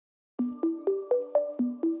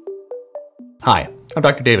Hi, I'm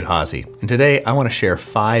Dr. David Haase, and today I want to share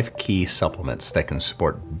 5 key supplements that can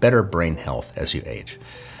support better brain health as you age.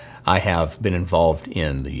 I have been involved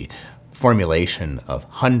in the formulation of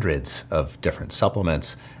hundreds of different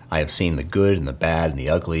supplements. I have seen the good and the bad and the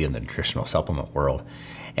ugly in the nutritional supplement world,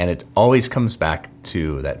 and it always comes back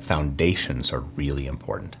to that foundations are really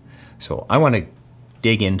important. So I want to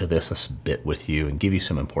dig into this a bit with you and give you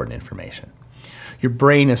some important information. Your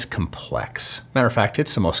brain is complex. Matter of fact,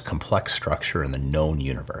 it's the most complex structure in the known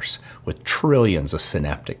universe, with trillions of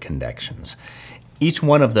synaptic connections. Each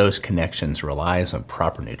one of those connections relies on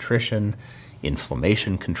proper nutrition,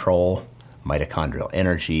 inflammation control, mitochondrial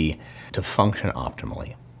energy to function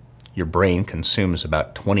optimally. Your brain consumes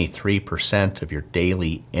about 23% of your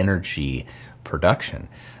daily energy production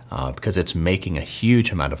because it's making a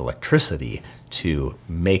huge amount of electricity to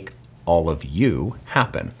make all of you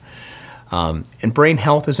happen. And brain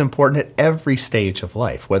health is important at every stage of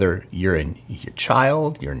life, whether you're in your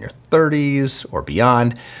child, you're in your 30s, or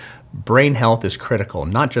beyond. Brain health is critical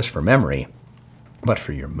not just for memory, but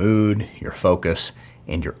for your mood, your focus,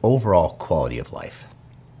 and your overall quality of life.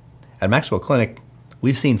 At MaxWell Clinic,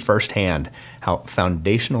 we've seen firsthand how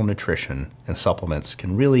foundational nutrition and supplements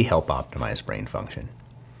can really help optimize brain function.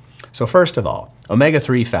 So first of all,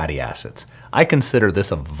 omega-3 fatty acids. I consider this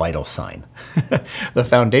a vital sign, the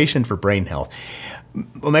foundation for brain health.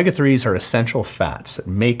 Omega-3s are essential fats that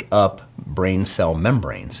make up brain cell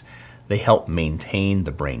membranes. They help maintain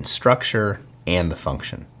the brain structure and the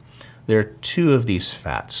function. There are 2 of these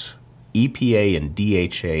fats. EPA and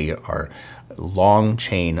DHA are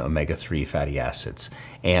long-chain omega-3 fatty acids,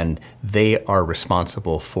 and they are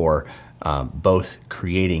responsible for both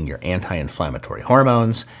creating your anti-inflammatory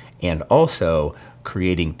hormones and also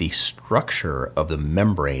creating the structure of the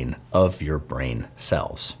membrane of your brain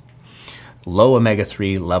cells. Low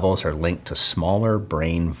omega-3 levels are linked to smaller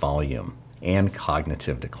brain volume and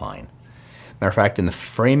cognitive decline. Matter of fact, in the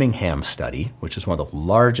Framingham study, which is one of the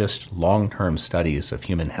largest long-term studies of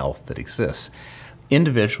human health that exists,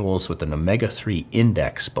 individuals with an omega-3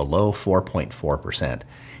 index below 4.4%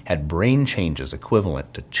 had brain changes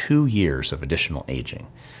equivalent to 2 years of additional aging.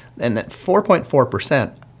 And at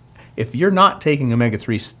 4.4%, if you're not taking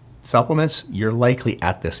omega-3 supplements, you're likely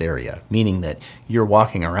at this area, meaning that you're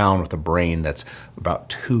walking around with a brain that's about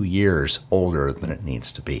 2 years older than it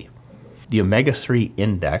needs to be. The omega-3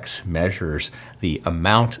 index measures the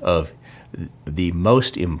amount of the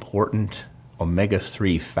most important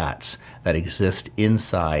omega-3 fats that exist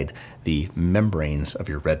inside the membranes of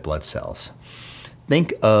your red blood cells.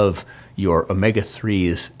 Think of your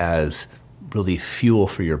omega-3s as really fuel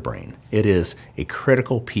for your brain. It is a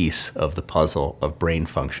critical piece of the puzzle of brain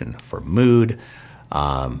function for mood,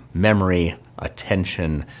 memory,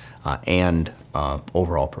 attention, and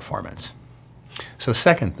overall performance. So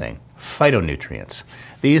second thing, phytonutrients.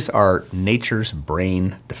 These are nature's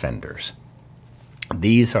brain defenders.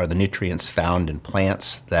 These are the nutrients found in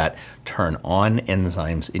plants that turn on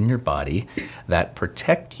enzymes in your body that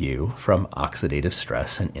protect you from oxidative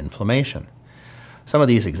stress and inflammation. Some of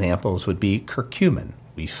these examples would be curcumin.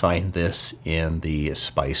 We find this in the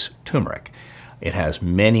spice turmeric. It has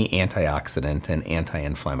many antioxidant and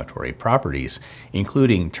anti-inflammatory properties,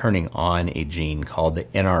 including turning on a gene called the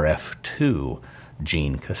NRF2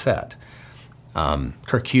 gene cassette.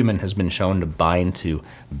 Curcumin has been shown to bind to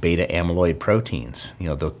beta amyloid proteins,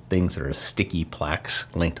 the things that are sticky plaques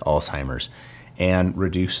linked to Alzheimer's, and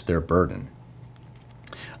reduce their burden.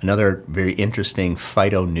 Another very interesting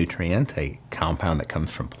phytonutrient, a compound that comes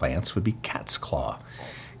from plants, would be cat's claw.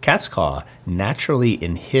 Cat's claw naturally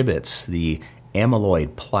inhibits the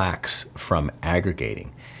amyloid plaques from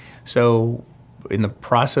aggregating. So in the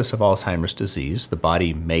process of Alzheimer's disease, the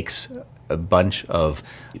body makes a bunch of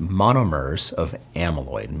monomers of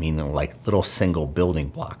amyloid, meaning like little single building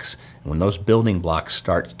blocks. And when those building blocks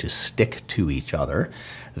start to stick to each other,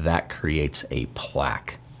 that creates a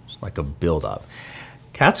plaque. It's like a buildup.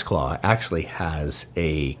 Cat's claw actually has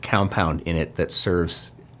a compound in it that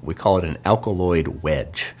serves, we call it an alkaloid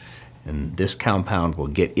wedge. And this compound will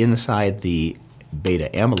get inside the beta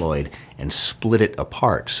amyloid and split it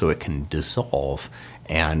apart so it can dissolve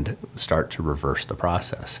and start to reverse the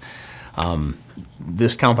process.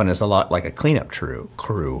 This compound is a lot like a cleanup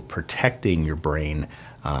crew protecting your brain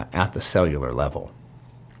at the cellular level.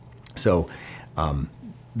 So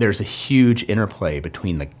there's a huge interplay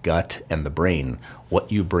between the gut and the brain.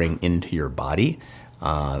 What you bring into your body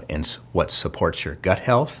and what supports your gut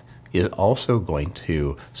health is also going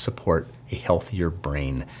to support a healthier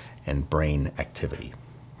brain and brain activity.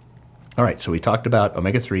 All right, so we talked about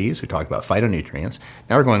omega-3s, we talked about phytonutrients.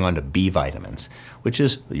 Now we're going on to B vitamins, which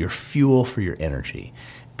is your fuel for your energy.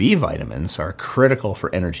 B vitamins are critical for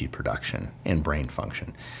energy production and brain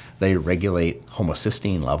function. They regulate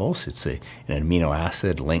homocysteine levels. It's an amino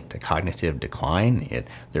acid linked to cognitive decline.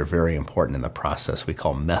 They're very important in the process we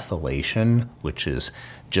call methylation, which is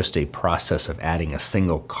just a process of adding a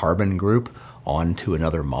single carbon group onto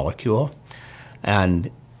another molecule. And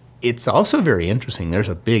it's also very interesting. There's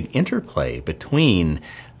a big interplay between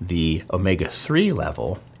the omega-3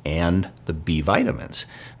 level and the B vitamins,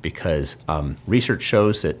 because research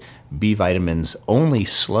shows that B vitamins only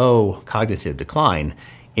slow cognitive decline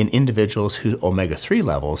in individuals whose omega-3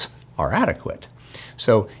 levels are adequate.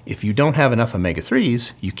 So if you don't have enough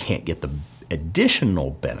omega-3s, you can't get the additional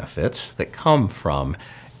benefits that come from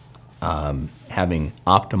having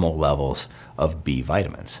optimal levels of B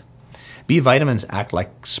vitamins. B vitamins act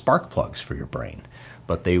like spark plugs for your brain,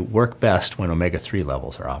 but they work best when omega-3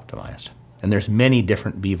 levels are optimized. And there's many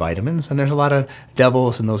different B vitamins, and there's a lot of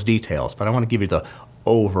devils in those details, but I want to give you the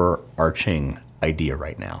overarching idea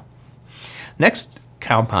right now. Next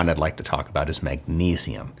compound I'd like to talk about is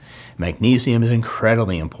magnesium. Magnesium is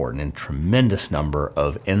incredibly important in tremendous number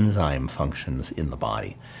of enzyme functions in the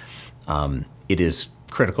body. It is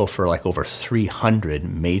critical for like over 300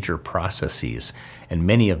 major processes, and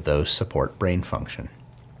many of those support brain function.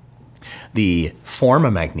 The form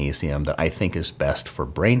of magnesium that I think is best for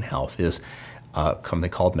brain health is something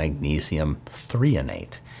called Magnesium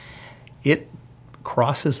L-Threonate. It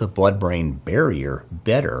crosses the blood-brain barrier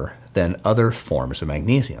better than other forms of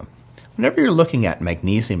magnesium. Whenever you're looking at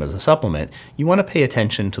magnesium as a supplement, you want to pay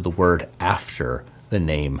attention to the word after the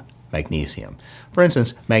name magnesium. For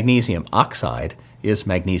instance, magnesium oxide is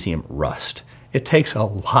magnesium rust. It takes a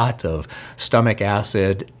lot of stomach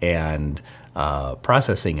acid and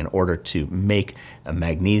processing in order to make a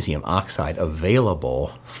magnesium oxide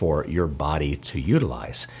available for your body to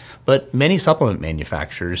utilize. But many supplement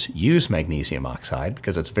manufacturers use magnesium oxide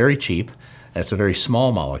because it's very cheap and it's a very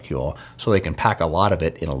small molecule, so they can pack a lot of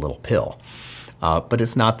it in a little pill. But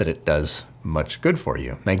it's not that it does much good for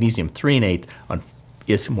you. Magnesium L-Threonate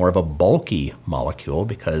is more of a bulky molecule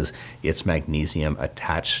because it's magnesium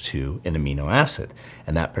attached to an amino acid.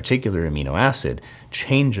 And that particular amino acid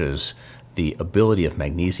changes the ability of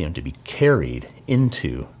magnesium to be carried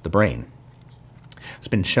into the brain. It's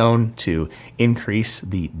been shown to increase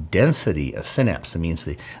the density of synapse. It means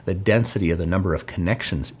the density of the number of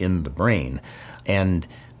connections in the brain. And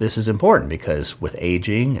this is important because with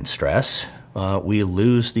aging and stress, we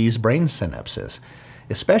lose these brain synapses,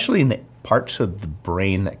 especially in the parts of the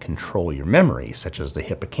brain that control your memory, such as the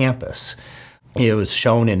hippocampus. It was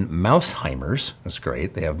shown in Mouseheimers. That's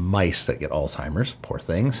great. They have mice that get Alzheimer's, poor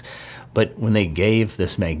things. But when they gave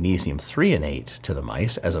this magnesium L-Threonate to the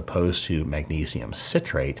mice as opposed to magnesium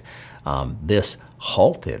citrate, this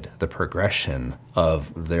halted the progression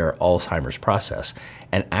of their Alzheimer's process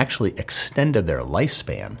and actually extended their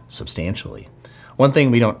lifespan substantially. One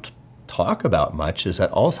thing we don't talk about much is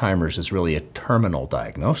that Alzheimer's is really a terminal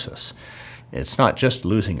diagnosis. It's not just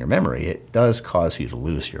losing your memory, it does cause you to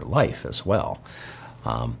lose your life as well.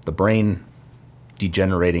 The brain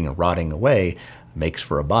degenerating and rotting away makes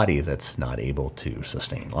for a body that's not able to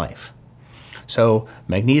sustain life. So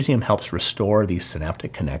magnesium helps restore these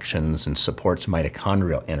synaptic connections and supports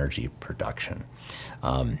mitochondrial energy production.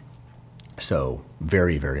 So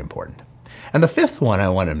very, very important. And the fifth one I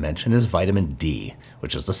want to mention is vitamin D,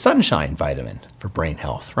 which is the sunshine vitamin for brain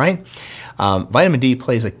health, right? Vitamin D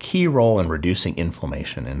plays a key role in reducing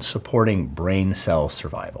inflammation and supporting brain cell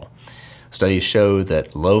survival. Studies show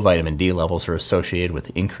that low vitamin D levels are associated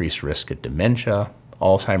with increased risk of dementia,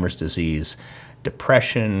 Alzheimer's disease,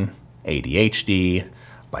 depression, ADHD,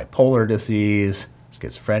 bipolar disease,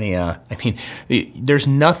 schizophrenia. I mean, there's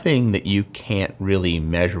nothing that you can't really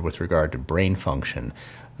measure with regard to brain function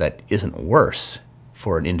that isn't worse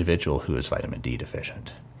for an individual who is vitamin D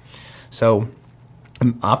deficient. So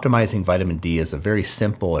optimizing vitamin D is a very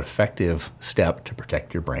simple, effective step to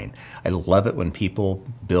protect your brain. I love it when people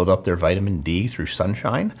build up their vitamin D through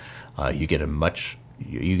sunshine. You get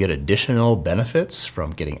additional benefits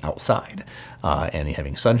from getting outside and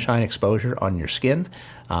having sunshine exposure on your skin,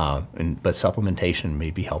 but supplementation may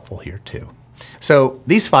be helpful here too. So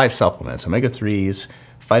these 5 supplements, omega-3s,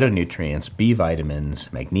 phytonutrients, B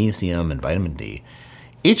vitamins, magnesium, and vitamin D,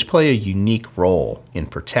 each play a unique role in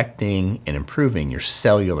protecting and improving your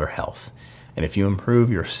cellular health. And if you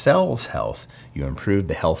improve your cell's health, you improve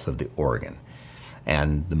the health of the organ.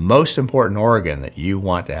 And the most important organ that you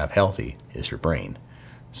want to have healthy is your brain.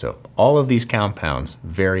 So all of these compounds,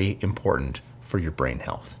 very important for your brain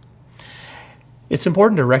health. It's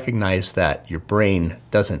important to recognize that your brain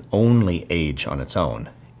doesn't only age on its own.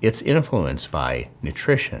 It's influenced by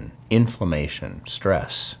nutrition, inflammation,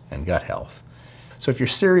 stress, and gut health. So if you're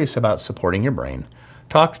serious about supporting your brain,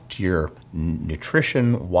 talk to your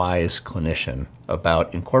nutrition-wise clinician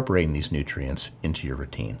about incorporating these nutrients into your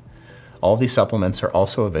routine. All these supplements are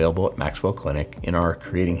also available at MaxWell Clinic in our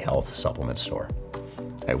Creating Health supplement store.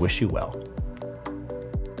 I wish you well.